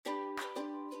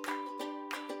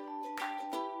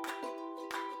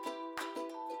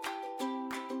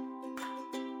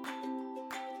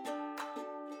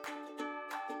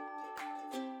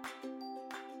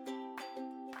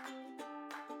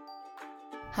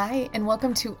Hi, and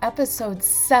welcome to episode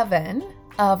 7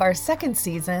 of our second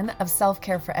season of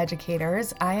Self-Care for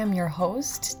Educators. I am your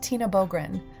host, Tina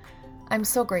Bogren. I'm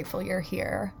so grateful you're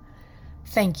here.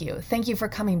 Thank you. Thank you for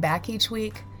coming back each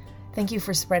week. Thank you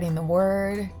for spreading the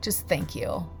word. Just thank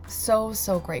you. So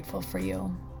grateful for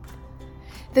you.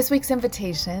 This week's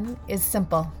invitation is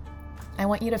simple. I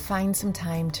want you to find some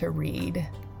time to read.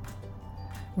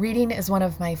 Reading is one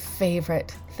of my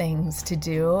favorite things to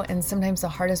do, and sometimes the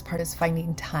hardest part is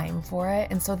finding time for it,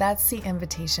 and so that's the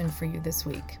invitation for you this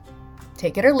week.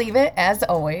 Take it or leave it, as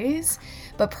always,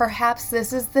 but perhaps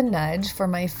this is the nudge for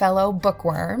my fellow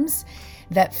bookworms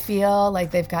that feel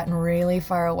like they've gotten really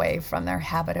far away from their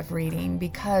habit of reading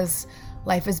because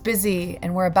life is busy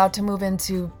and we're about to move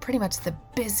into pretty much the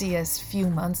busiest few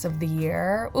months of the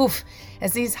year.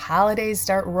 As these holidays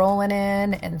start rolling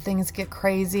in and things get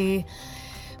crazy,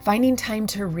 finding time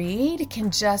to read can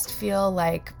just feel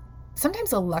like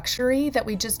sometimes a luxury that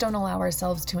we just don't allow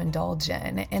ourselves to indulge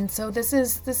in. And so this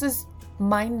is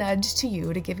my nudge to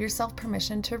you to give yourself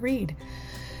permission to read.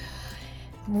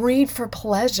 Read for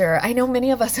pleasure. I know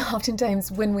many of us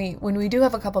oftentimes when we do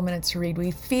have a couple minutes to read, we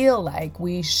feel like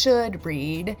we should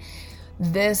read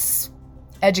this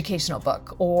educational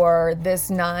book or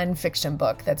this nonfiction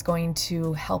book that's going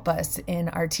to help us in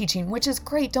our teaching, which is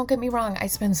great. Don't get me wrong. I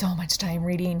spend so much time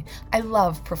reading. I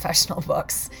love professional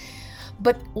books.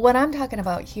 But what I'm talking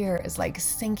about here is like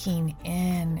sinking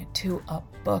into a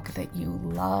book that you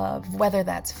love, whether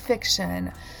that's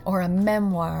fiction or a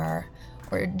memoir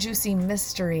or a juicy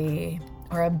mystery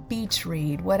or a beach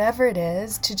read, whatever it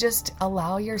is, to just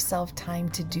allow yourself time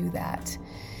to do that.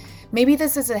 Maybe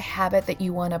this is a habit that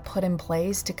you want to put in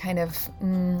place to kind of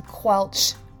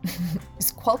squelch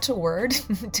a word?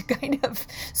 To kind of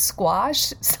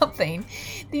squash something,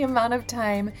 the amount of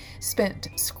time spent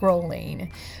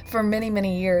scrolling. For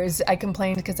many years, I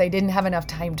complained because I didn't have enough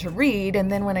time to read,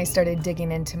 and then when I started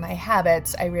digging into my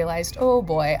habits, I realized, oh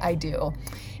boy, I do.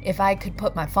 If I could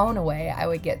put my phone away, I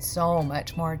would get so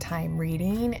much more time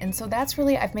reading, and so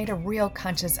I've made a real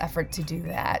conscious effort to do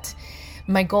that.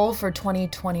 My goal for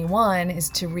 2021 is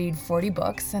to read 40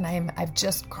 books, and I've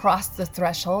just crossed the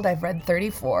threshold. I've read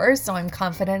 34, so I'm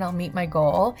confident I'll meet my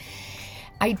goal.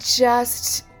 I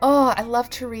love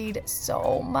to read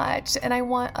so much, and I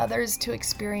want others to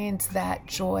experience that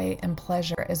joy and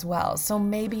pleasure as well. So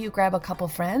maybe you grab a couple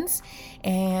friends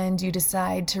and you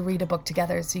decide to read a book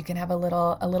together so you can have a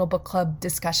little book club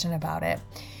discussion about it.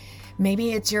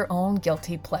 Maybe it's your own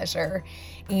guilty pleasure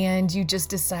and you just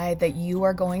decide that you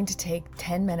are going to take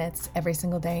 10 minutes every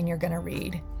single day and you're going to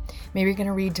read. Maybe you're going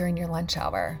to read during your lunch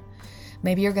hour.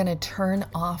 Maybe you're going to turn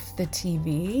off the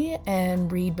TV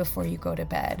and read before you go to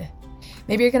bed.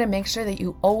 Maybe you're going to make sure that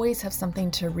you always have something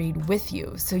to read with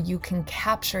you so you can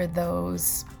capture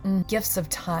those gifts of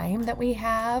time that we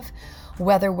have,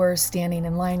 whether we're standing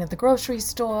in line at the grocery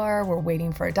store, we're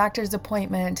waiting for a doctor's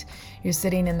appointment, you're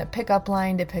sitting in the pickup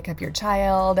line to pick up your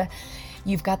child.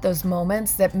 You've got those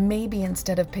moments that maybe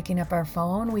instead of picking up our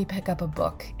phone, we pick up a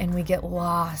book and we get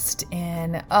lost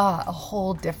in a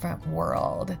whole different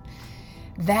world.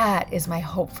 That is my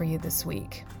hope for you this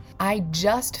week. I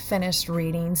just finished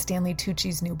reading Stanley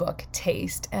Tucci's new book,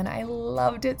 Taste, and I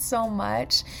loved it so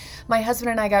much. My husband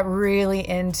and I got really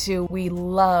we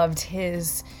loved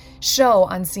his show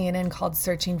on CNN called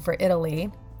Searching for Italy.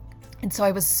 And so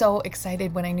I was so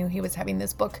excited when I knew he was having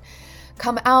this book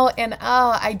come out, and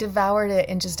I devoured it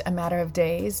in just a matter of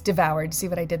days. Devoured, see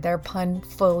what I did there? Pun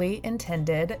fully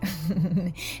intended.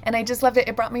 And I just loved it.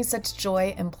 It brought me such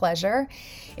joy and pleasure.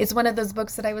 It's one of those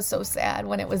books that I was so sad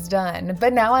when it was done.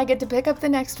 But now I get to pick up the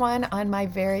next one on my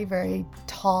very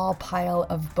tall pile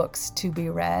of books to be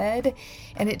read.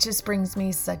 And it just brings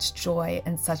me such joy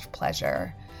and such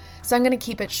pleasure. So I'm going to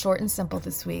keep it short and simple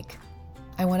this week.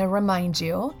 I want to remind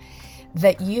you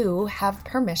that you have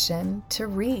permission to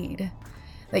read,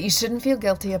 that you shouldn't feel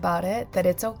guilty about it, that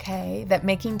it's okay, that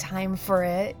making time for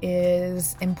it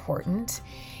is important.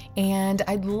 And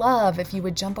I'd love if you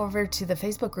would jump over to the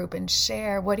Facebook group and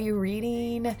share, what are you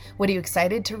reading? What are you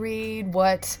excited to read?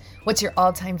 What's your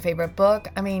all-time favorite book?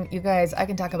 I mean, you guys, I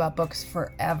can talk about books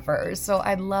forever. So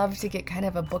I'd love to get kind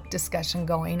of a book discussion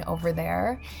going over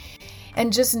there.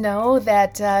 And just know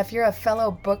that if you're a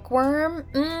fellow bookworm,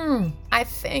 I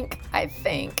think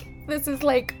this is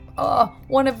like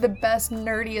one of the best,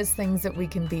 nerdiest things that we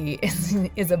can be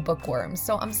is a bookworm.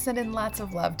 So I'm sending lots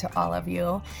of love to all of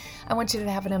you. I want you to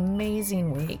have an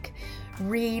amazing week.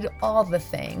 Read all the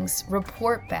things,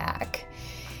 report back,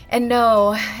 And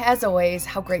know, as always,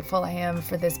 how grateful I am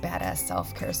for this badass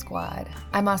self-care squad.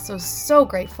 I'm also so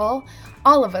grateful,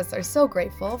 all of us are so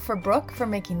grateful for Brooke for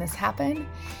making this happen,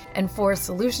 and for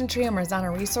Solution Tree and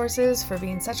Marzana Resources for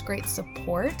being such great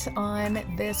support on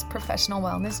this professional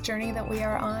wellness journey that we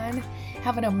are on.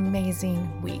 Have an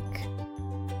amazing week.